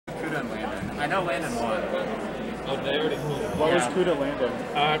know Landon won. Oh, they already What was Kuda Landon?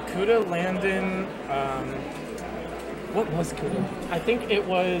 Kuda Landon. What was Kuda? I think it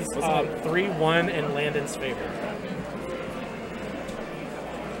was 3-1 in Landon's favor.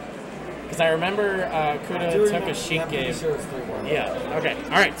 Because I remember Kuda took a sheet game. Sure it's 3-1. Yeah. Okay.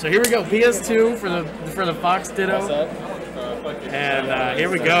 All right. So here we go. PS2 for the Fox Ditto. And here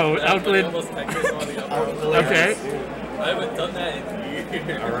we go. Elclid. Okay. I haven't done that in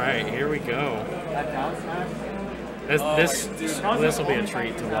years. All right. Here we go. This will be a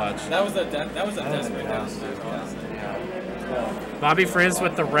treat to watch. That was a desperate down smash. Bobby Frizz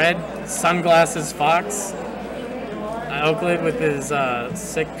with the red sunglasses Fox. Elclid with his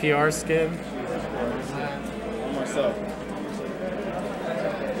sick PR skin. One more sub.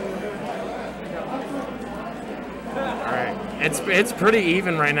 All right, it's pretty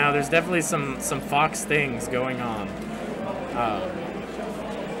even right now. There's definitely some Fox things going on.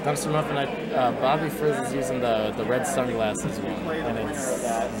 Dumpster Muffin, Bobby Frizz is using the red sunglasses one, and it's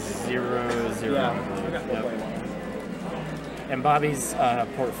 0-0. Yep. And Bobby's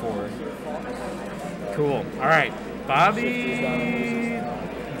port forward. Cool. All right, Bobby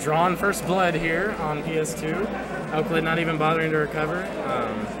drawn first blood here on PS2. Elclid not even bothering to recover.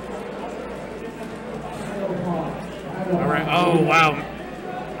 All right. Oh wow.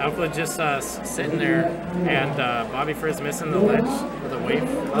 Elclid just sitting there, and Bobby Frizz missing the ledge, or the wave,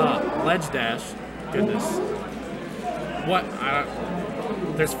 ledge dash. Goodness. What?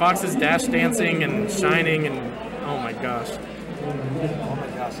 There's Fox's dash dancing and shining, and oh my gosh. Oh my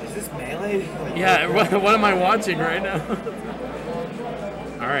gosh, is this melee? Yeah, what am I watching right now?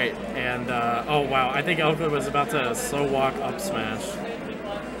 All right, and oh wow, I think Elclid was about to slow walk up smash.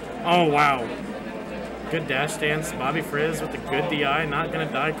 Oh wow. Good dash dance. Bobby Frizz with the good DI. Not going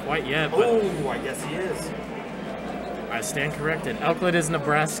to die quite yet. But oh, I guess he is. I stand corrected. Elclid is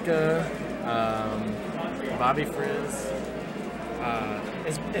Nebraska. Bobby Frizz.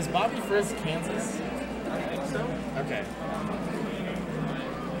 Is Bobby Frizz Kansas? I think so. Okay.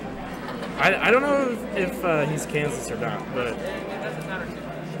 I don't know if he's Kansas or not, but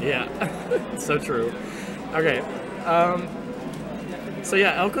yeah, so true. Okay. So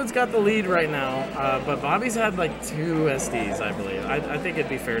yeah, Elclid's got the lead right now, but Bobby's had like 2 SDs, I believe. I think it'd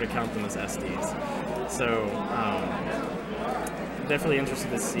be fair to count them as SDs. So definitely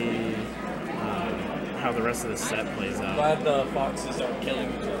interested to see how the rest of the set plays out. Glad the Foxes are killing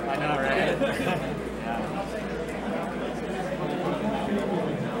each other. I know, right?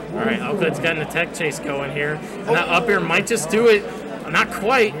 All right, Elclid's getting a tech chase going here, and that up air might just do it. Not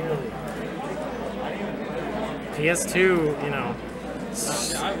quite. PS2, you know.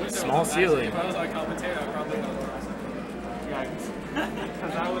 Small ceiling. If I was on commentator, I probably would have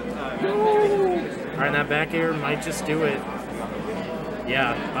All right, that back air might just do it.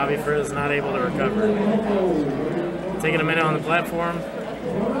 Yeah, Bobby Frizz not able to recover. Taking a minute on the platform,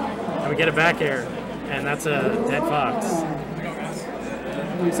 and we get a back air, and that's a dead Fox.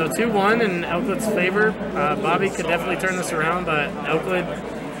 So 2-1 in Elclid's favor. Bobby could definitely turn this around, but Elclid,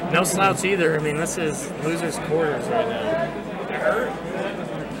 no slouch either. I mean, this is loser's quarters right now.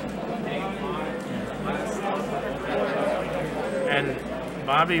 And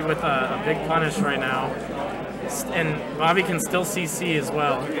Bobby with a big punish right now. And Bobby can still CC as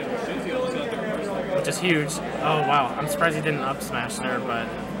well, which is huge. Oh, wow. I'm surprised he didn't up smash there, but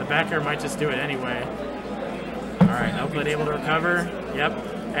the back air might just do it anyway. All right, Elclid able to recover. Yep.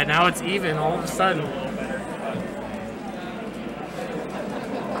 And now it's even all of a sudden.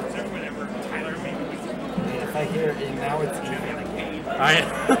 If I hear it, now it's even again.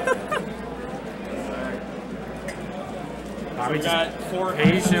 Bobby just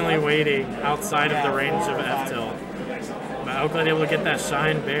patiently waiting outside of the range of F-tilt. But Elclid able to get that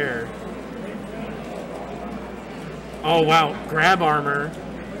shine bear. Oh wow, grab armor.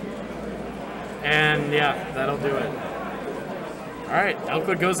 And yeah, that'll do it. Alright,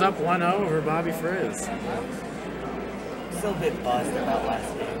 Elclid goes up 1-0 over Bobby Frizz. Still a bit buzzed about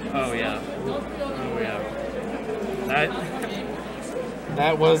last game. Oh yeah. Oh yeah.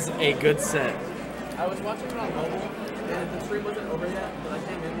 That was a good set. I was watching it on mobile, and the stream wasn't over yet, but I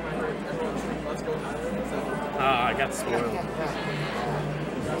came in when I heard everyone stream Let's Go Tyler, so... I got spoiled.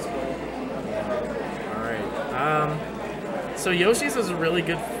 Alright. So Yoshi's is a really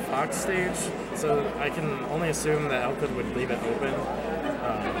good Fox stage, so I can only assume that Elclid would leave it open.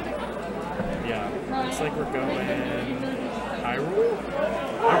 Yeah, looks like we're going Hyrule.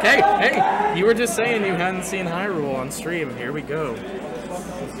 Okay, hey, you were just saying you hadn't seen Hyrule on stream. Here we go.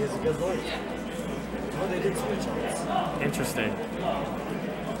 Here's a good look. Oh, they did switch on. Interesting.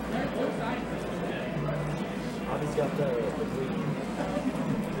 Bobby's got the green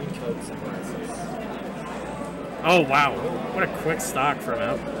coat sunglasses. Oh, wow. What a quick stock from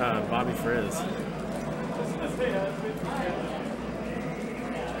Bobby Frizz.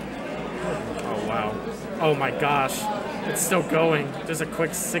 Oh, wow. Oh, my gosh. It's still going. Just a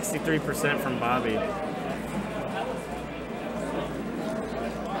quick 63% from Bobby.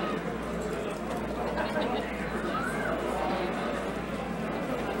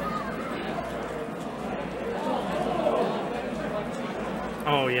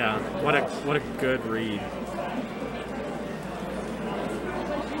 Oh, yeah. What a good read.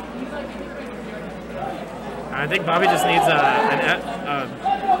 I think Bobby just needs a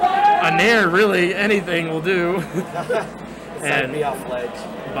nair, really. Anything will do. And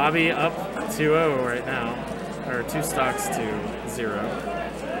Bobby up 2-0 right now. Or 2 stocks to 0.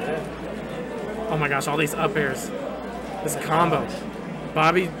 Oh my gosh, all these up airs. This combo.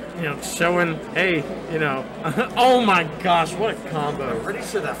 Bobby, you know, showing, hey, you know. Oh my gosh, what a combo. I'm pretty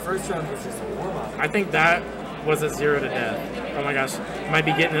sure that first round was just a warm-up. I think that was a 0 to death. Oh my gosh, might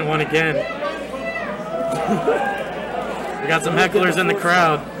be getting one again. We got some hecklers in the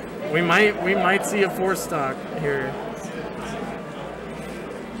crowd. We might see a 4 stock here.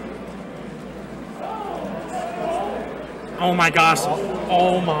 Oh my gosh.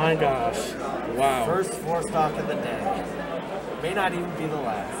 Oh my gosh. Wow. First 4 stock of the day. May not even be the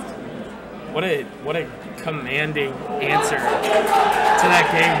last. What a commanding answer to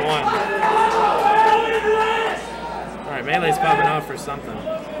that game 1. All right, Melee's popping off for something.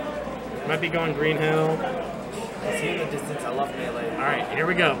 Might be going Green Hill. I see in the distance. I love Melee. All right, here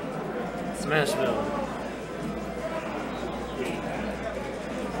we go. Smashville.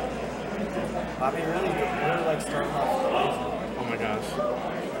 Bobby really likes starting off the laser. Oh my gosh.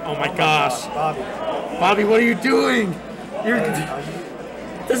 Oh my gosh. Bobby. Bobby, what are you doing? You're. Hey,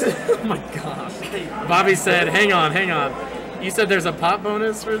 This is, oh my gosh. Bobby said, hang on. You said there's a pot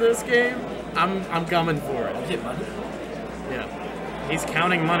bonus for this game? I'm coming for it. I'll get money. Yeah. He's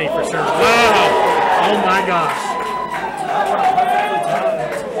counting money for sure. Wow! Oh my gosh.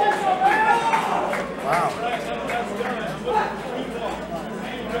 Wow.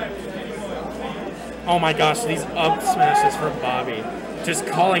 Oh my gosh, these up smashes from Bobby. Just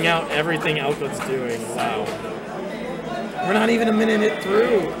calling out everything Elclid's doing. Wow. We're not even a minute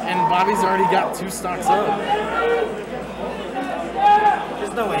through, and Bobby's already got 2 stocks up.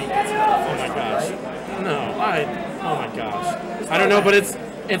 There's no way he gets another. Oh my gosh. No, oh my gosh. I don't know, but it's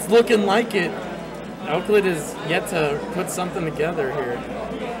looking like it. Elclid is yet to put something together here.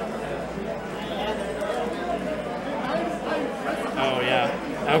 Oh yeah,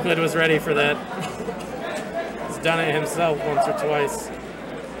 Elclid was ready for that. He's done it himself once or twice.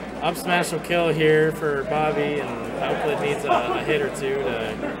 Up smash will kill here for Bobby, and Elclid needs a hit or 2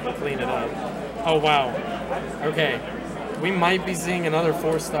 to clean it up. Oh wow. Okay. We might be seeing another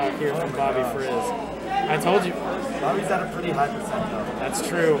 4 stock here from Bobby Frizz. I told you. Bobby's at a pretty high percent though. That's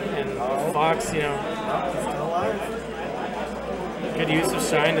true. And Fox, you know. Oh, he's still alive. Good use of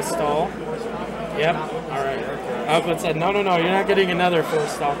Shine to stall. Yep. Alright. Elclid said, no, you're not getting another 4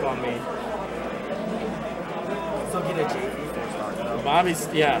 stock on me. Still get a JV 4 stock though. Bobby's,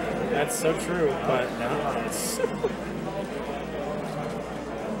 yeah, that's so true, but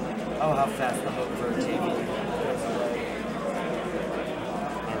oh, how fast the hook for a JV.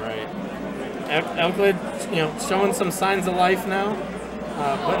 Elclid, you know, showing some signs of life now,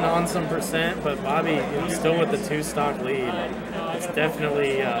 putting on some percent, but Bobby, you know, still with the 2 stock lead. It's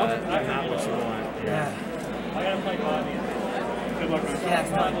definitely not what you want. Yeah. I gotta play Bobby. Good luck on that. Yeah,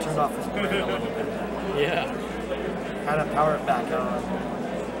 it's turned off his brain a little bit. Yeah. Kind of power it back on.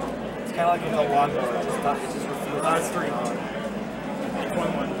 It's kind of like with the lawnmower. It just refuses to turn on.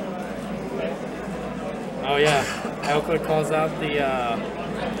 Oh yeah, Elclid calls out the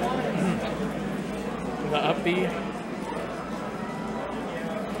up B.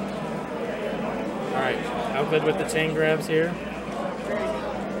 Alright, Elclid with the chain grabs here.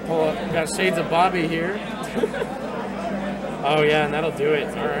 Pull up, got shades of Bobby here. Oh yeah, and that'll do it.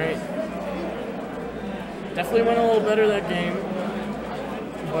 Alright. Definitely went a little better that game.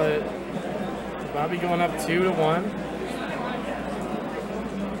 But Bobby going up 2-1.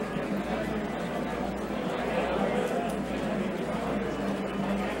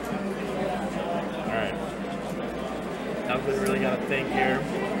 Elclid really got to think here.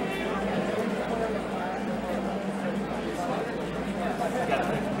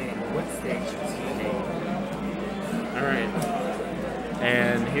 What stage was he in? All right.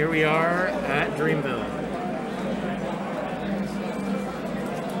 And here we are at Dreamville.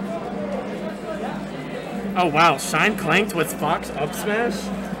 Oh wow, Shine clanked with Fox up smash?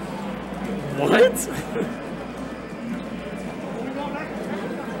 What?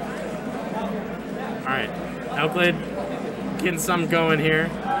 Alright. Elclid getting some going here.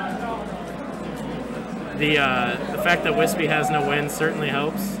 The fact that Wispy has no win certainly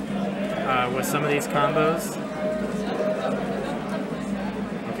helps with some of these combos.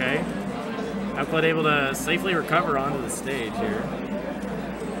 Okay. Elclid able to safely recover onto the stage here.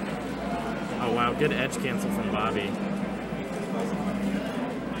 Oh wow, good edge cancel from Bobby.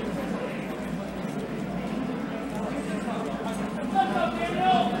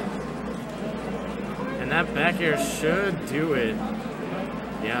 And that back air should do it.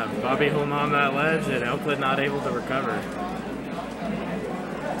 Yeah, Bobby holding on that ledge and Elclid not able to recover.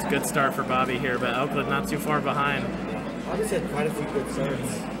 It's a good start for Bobby here, but Elclid not too far behind. Bobby's had quite a few good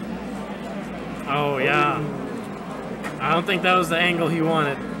starts. Oh yeah. I don't think that was the angle he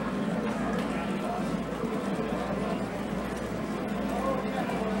wanted.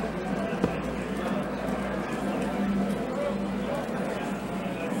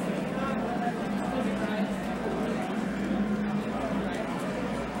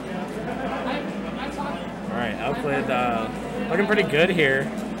 Elclid looking pretty good here.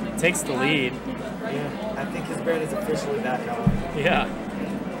 Takes the lead. Yeah, I think his brand is officially back on. Yeah.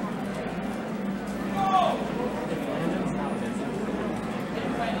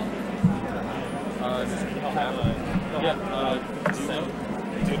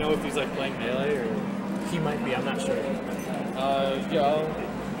 Do you know if he's like playing melee or? He might be. I'm not sure. Yeah.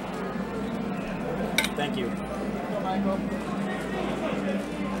 Thank you.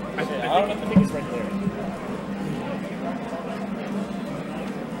 I think he's right there.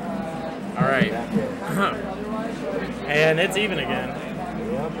 All right. And it's even again.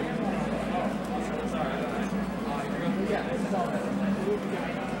 Yep.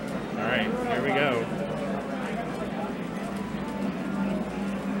 All right, here we go.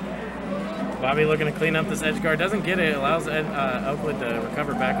 Bobby looking to clean up this edge guard. Doesn't get it. Allows Elclid to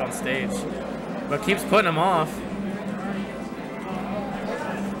recover back on stage. But keeps putting him off.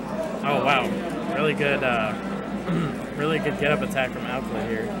 Oh, wow. Really good get-up attack from Elclid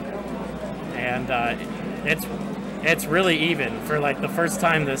here. And it's really even for like the first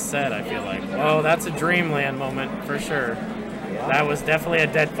time this set, I feel like. Oh, that's a Dreamland moment for sure. That was definitely a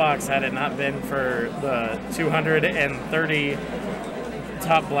dead fox had it not been for the 230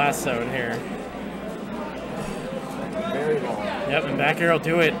 top blast zone here. Very long. Yep, and back air will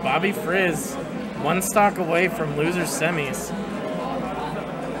do it. Bobby Frizz, one stock away from loser semis.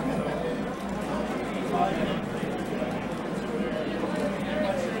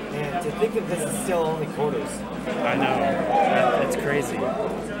 Man, to think that this is still only quarters. I know. It's crazy.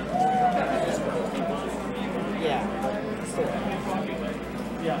 Yeah, but still.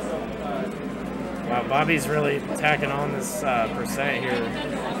 Wow, Bobby's really tacking on this percent here.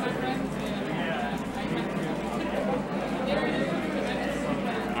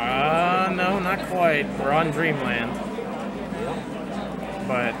 No, not quite. We're on Dreamland.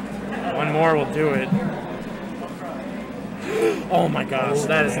 But one more will do it. Oh my gosh,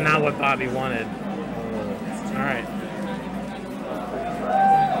 that is not what Bobby wanted. Alright.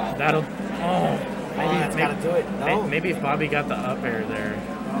 That'll... Oh. Maybe if Bobby got the up air there.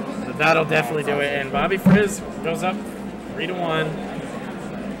 But that'll definitely do it. And Bobby Frizz goes up 3-1.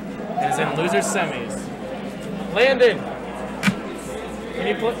 And is in loser semis. Landon!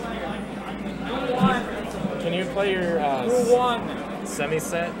 Can you play your Who won? semi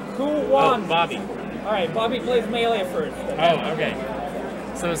set? Who won? Oh, Bobby. All right, Bobby plays melee first. Oh, okay.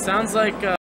 So it sounds like